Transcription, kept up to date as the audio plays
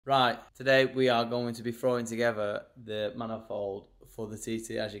Right, today we are going to be throwing together the manifold for the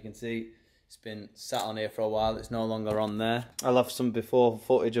TT. As you can see, it's been sat on here for a while, it's no longer on there. I'll have some before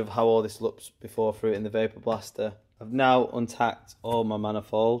footage of how all this looks before I threw it in the Vapor Blaster. I've now untacked all my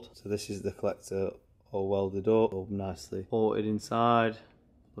manifold, so this is the collector all welded up, all nicely ported inside,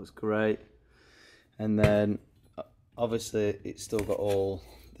 looks great. And then obviously it's still got all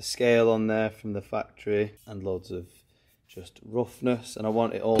the scale on there from the factory and loads of just roughness, and I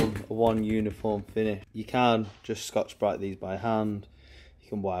want it all a one uniform finish. You can just Scotch Brite these by hand, you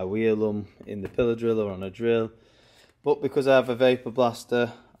can wire wheel them in the pillar drill or on a drill, but because I have a Vapor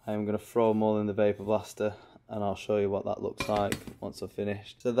Blaster, I'm going to throw them all in the Vapor Blaster and I'll show you what that looks like once I've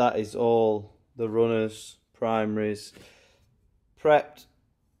finished. So that is all the runners, primaries, prepped,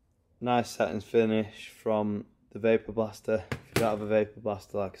 nice settings finish from the Vapor Blaster. If you don't have a Vapor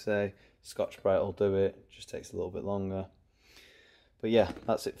Blaster, like I say, Scotch Brite will do it, just takes a little bit longer. But yeah,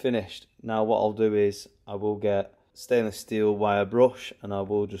 that's it finished. Now what I'll do is I will get stainless steel wire brush and I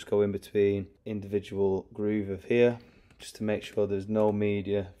will just go in between individual groove of here just to make sure there's no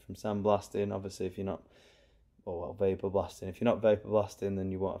media from sandblasting. Obviously if you're not, Vapor Blasting. If you're not Vapor Blasting,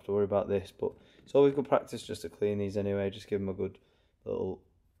 then you won't have to worry about this, but it's always good practice just to clean these anyway. Just give them a good little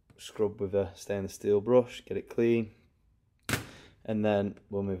scrub with a stainless steel brush, get it clean, and then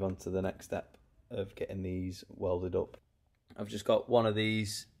we'll move on to the next step of getting these welded up. I've just got one of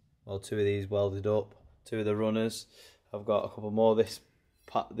these, well, two of these welded up, two of the runners. I've got a couple more. This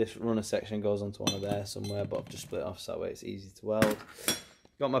runner section goes onto one of there somewhere, but I've just split it off so that way it's easy to weld.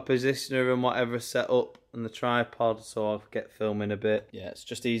 Got my positioner and whatever set up and the tripod, so I'll get filming a bit. Yeah, it's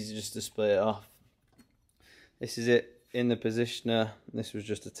just easy just to split it off. This is it in the positioner. This was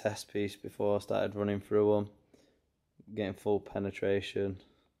just a test piece before I started running through them. Getting full penetration.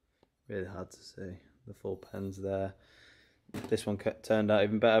 Really hard to see. The full pen's there. This one turned out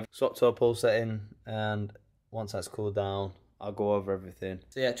even better. Swapped to a pull setting, and once that's cooled down, I'll go over everything.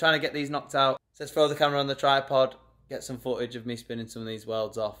 So yeah, trying to get these knocked out. So let's throw the camera on the tripod, get some footage of me spinning some of these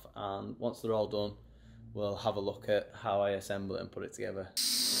welds off, and once they're all done, we'll have a look at how I assemble it and put it together.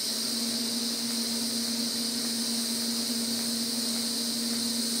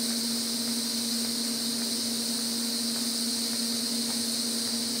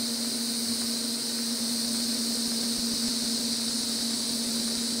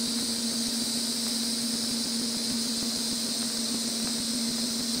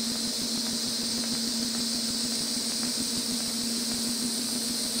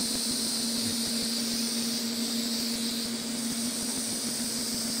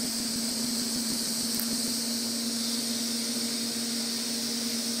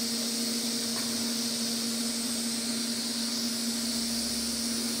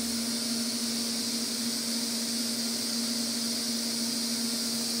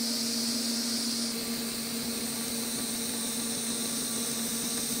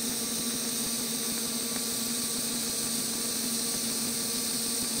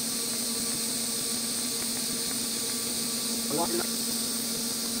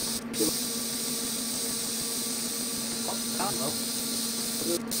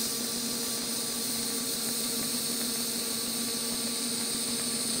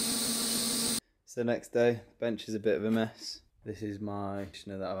 It's the next day. The bench is a bit of a mess. This is my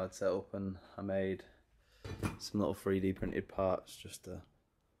positioner that I've had set up, and I made some little 3D printed parts just to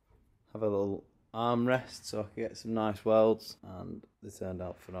have a little armrest so I could get some nice welds, and they turned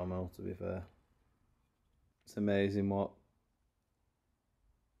out phenomenal, to be fair. It's amazing what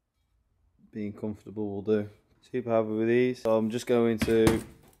being comfortable will do. Super happy with these. So I'm just going to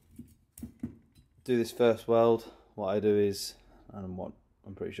do this first weld. What I do is, and what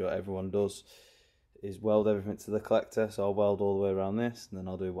I'm pretty sure everyone does, is weld everything to the collector. So I'll weld all the way around this, and then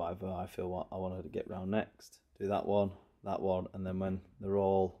I'll do whatever I feel what I want to get round next. Do that one, and then when they're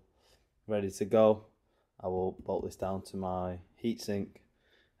all ready to go, I will bolt this down to my heatsink,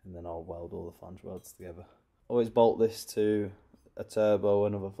 and then I'll weld all the flange welds together. Always bolt this to a turbo,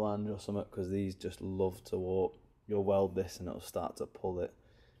 another flange or something, because these just love to warp. You'll weld this and it'll start to pull it.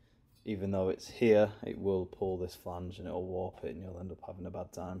 Even though it's here, it will pull this flange and it'll warp it, and you'll end up having a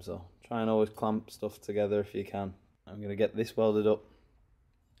bad time. So try and always clamp stuff together if you can. I'm going to get this welded up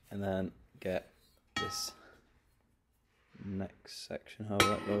and then get this next section, however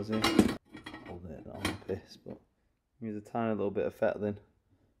that goes in. Hold it on the piss, but use a tiny little bit of fettling,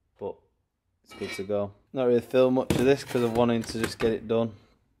 but it's good to go. Not really film much of this because I'm wanting to just get it done.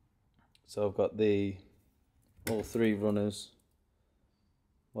 So I've got all three runners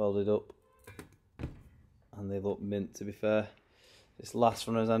welded up, and they look mint, to be fair. This last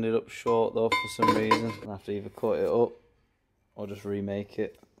runner's ended up short though for some reason. I have to either cut it up or just remake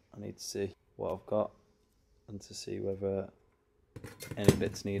it. I need to see what I've got and to see whether any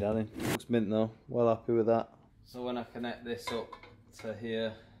bits need adding. Looks mint though, well happy with that. So when I connect this up to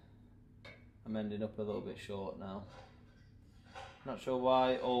here, I'm ending up a little bit short now. Not sure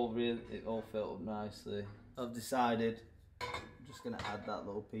why, it all fit up nicely. I've decided I'm just going to add that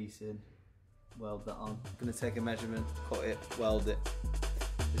little piece in, weld that on. I'm going to take a measurement, cut it, weld it.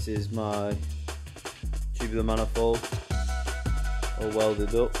 This is my tubular manifold, all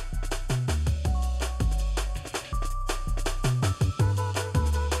welded up.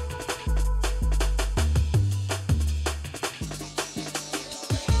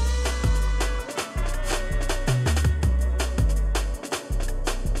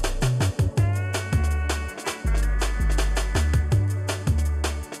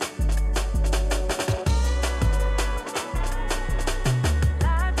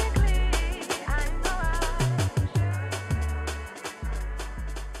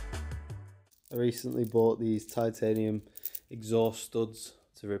 I recently bought these titanium exhaust studs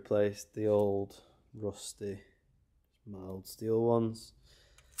to replace the old rusty mild steel ones.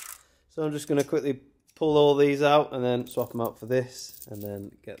 So I'm just going to quickly pull all these out and then swap them out for this, and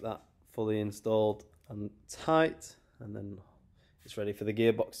then get that fully installed and tight, and then it's ready for the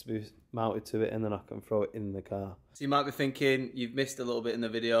gearbox to be mounted to it, and then I can throw it in the car. So you might be thinking you've missed a little bit in the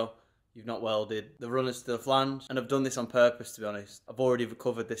video. You've not welded the runners to the flange, and I've done this on purpose, to be honest. I've already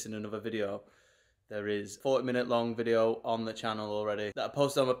covered this in another video. There is a 40-minute long video on the channel already that I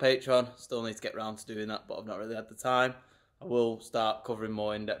posted on my Patreon. Still need to get around to doing that, but I've not really had the time. I will start covering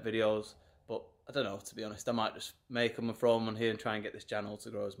more in-depth videos, but I don't know, to be honest. I might just make them and throw them on here and try and get this channel to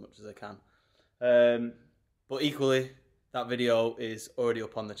grow as much as I can. But equally, that video is already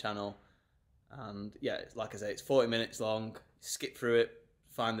up on the channel. And yeah, like I say, it's 40 minutes long. Skip through it,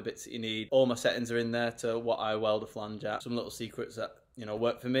 find the bits that you need. All my settings are in there to what I weld a flange at. Some little secrets that, you know,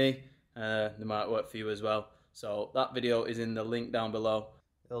 work for me. They might work for you as well. So that video is in the link down below.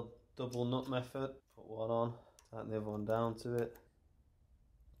 The double nut method. Put one on, tighten the other one down to it.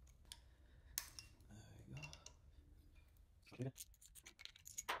 There we go.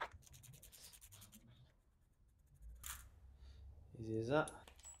 Easy as that.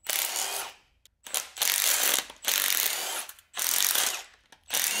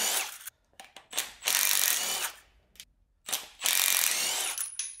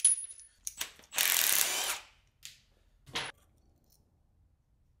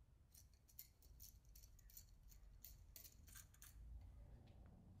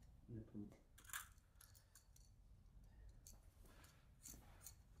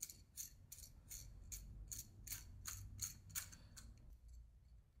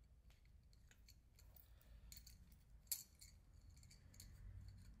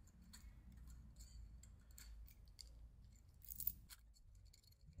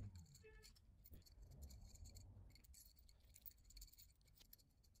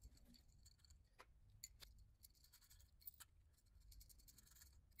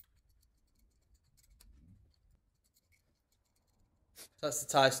 So that's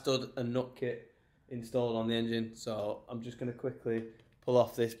the tie stud and nut kit installed on the engine. So I'm just going to quickly pull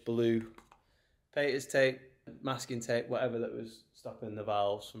off this blue pater's tape, masking tape, whatever that was stopping the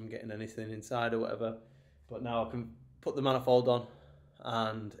valves from getting anything inside or whatever. But now I can put the manifold on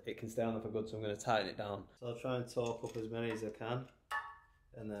and it can stay on there for good, so I'm going to tighten it down. So I'll try and torque up as many as I can,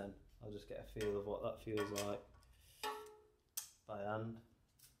 and then I'll just get a feel of what that feels like by hand.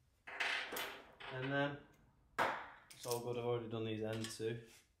 And then it's all good, I've already done these ends too.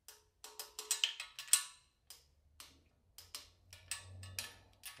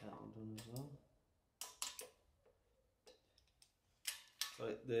 That one done as well. So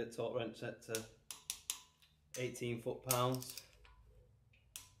the torque wrench set to 18 foot-pounds.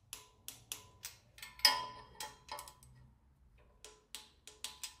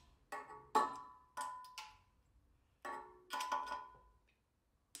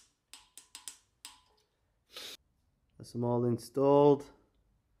 That's them all installed.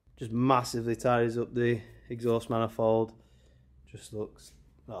 Just massively ties up the exhaust manifold. Just looks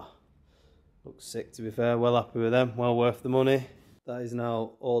sick, to be fair. Well happy with them, well worth the money. That is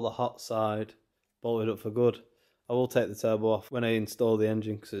now all the hot side bolted up for good. I will take the turbo off when I install the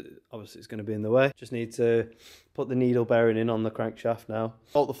engine, because obviously it's going to be in the way. Just need to put the needle bearing in on the crankshaft now.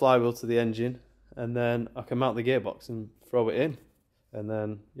 Bolt the flywheel to the engine, and then I can mount the gearbox and throw it in. And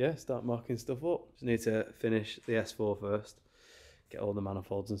then, yeah, start marking stuff up. Just need to finish the S4 first. Get all the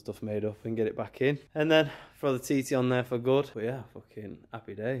manifolds and stuff made up and get it back in. And then throw the TT on there for good. But yeah, fucking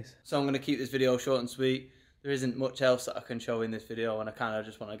happy days. So I'm going to keep this video short and sweet. There isn't much else that I can show in this video, and I kind of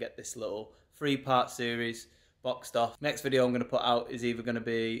just want to get this little 3-part series boxed off. Next video I'm going to put out is either going to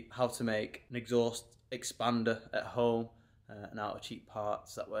be how to make an exhaust expander at home and out of cheap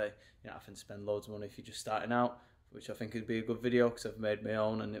parts. That way you're not having to spend loads of money if you're just starting out, which I think would be a good video because I've made my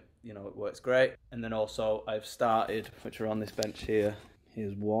own and it works great. And then also I've started, which are on this bench here.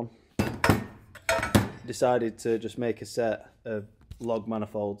 Here's one. Decided to just make a set of log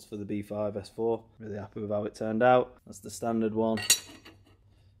manifolds for the B5 S4. Really happy with how it turned out. That's the standard one.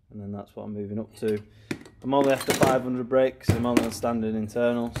 And then that's what I'm moving up to. I'm only after 500 brakes. I'm only on standard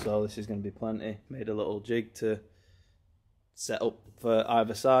internal, so this is going to be plenty. Made a little jig to set up for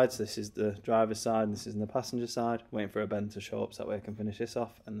either side. So this is the driver's side and this is the passenger side. Waiting for a bend to show up so that way I can finish this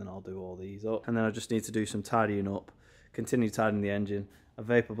off, and then I'll do all these up. And then I just need to do some tidying up, continue tidying the engine. I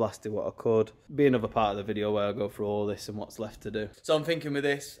vapor blasted what I could. Be another part of the video where I go through all this and what's left to do. So I'm thinking with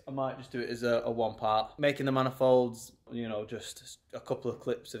this, I might just do it as a one part. Making the manifolds, just a couple of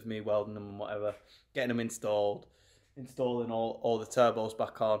clips of me welding them and whatever. Getting them installed. Installing all the turbos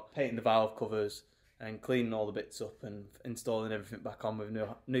back on. Painting the valve covers. And cleaning all the bits up and installing everything back on with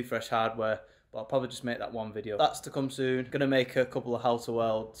new fresh hardware. But I'll probably just make that one video. That's to come soon. Gonna make a couple of how to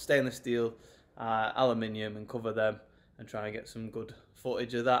weld stainless steel, aluminium, and cover them. And try and get some good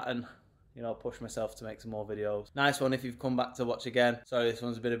footage of that, and push myself to make some more videos. Nice one if you've come back to watch again. Sorry this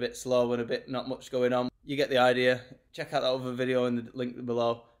one's been a bit slow and not much going on. You get the idea. Check out that other video in the link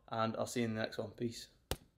below, and I'll see you in the next one. Peace.